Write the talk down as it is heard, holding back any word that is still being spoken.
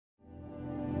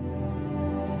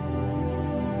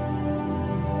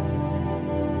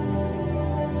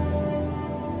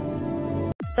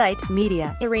Site,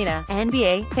 Media, Arena,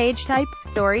 NBA, pageType,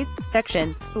 Stories,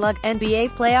 Section, Slug, NBA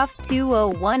Playoffs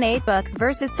 2018 Bucks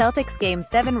vs Celtics Game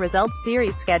 7 Results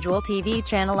Series Schedule TV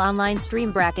Channel Online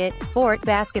Stream Bracket, Sport,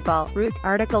 Basketball, Root,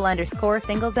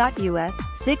 Article_single.us,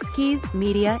 6 Keys,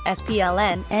 Media,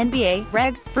 spln, NBA,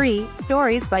 Reg, Free,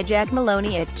 Stories by Jack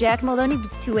Maloney at Jack Maloney.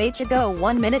 2H ago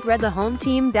 1 minute read the home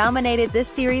team dominated this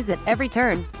series at every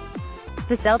turn.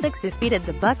 The Celtics defeated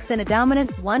the Bucks in a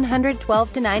dominant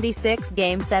 112-96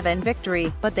 Game 7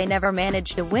 victory, but they never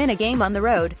managed to win a game on the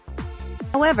road.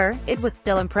 However, it was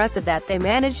still impressive that they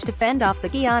managed to fend off the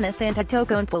Giannis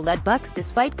Antetokounmpo-led Bucks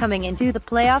despite coming into the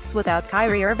playoffs without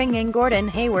Kyrie Irving and Gordon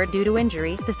Hayward due to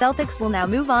injury. The Celtics will now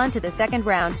move on to the second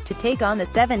round to take on the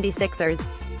 76ers.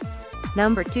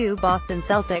 Number 2 Boston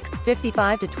Celtics,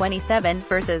 55-27,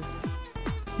 vs.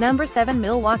 Number 7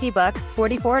 Milwaukee Bucks,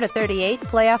 44-38.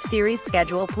 Playoff Series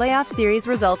Schedule. Playoff Series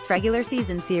Results. Regular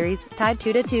Season Series, tied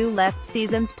 2-2. Last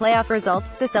season's playoff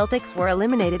results, the Celtics were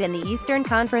eliminated in the Eastern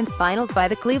Conference Finals by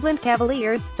the Cleveland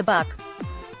Cavaliers. The Bucks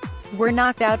were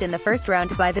knocked out in the first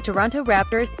round by the Toronto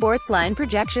Raptors. Sportsline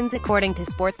projections. According to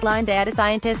Sportsline data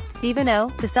scientist Stephen O.,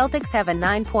 the Celtics have a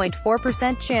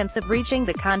 9.4% chance of reaching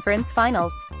the conference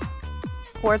finals.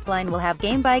 Sportsline will have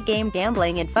game-by-game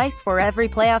gambling advice for every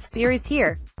playoff series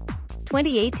here.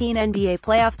 2018 NBA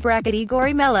Playoff Bracket.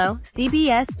 Igor Mello,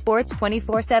 CBS Sports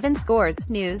 24/7 Scores,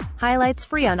 News, Highlights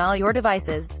free on all your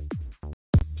devices.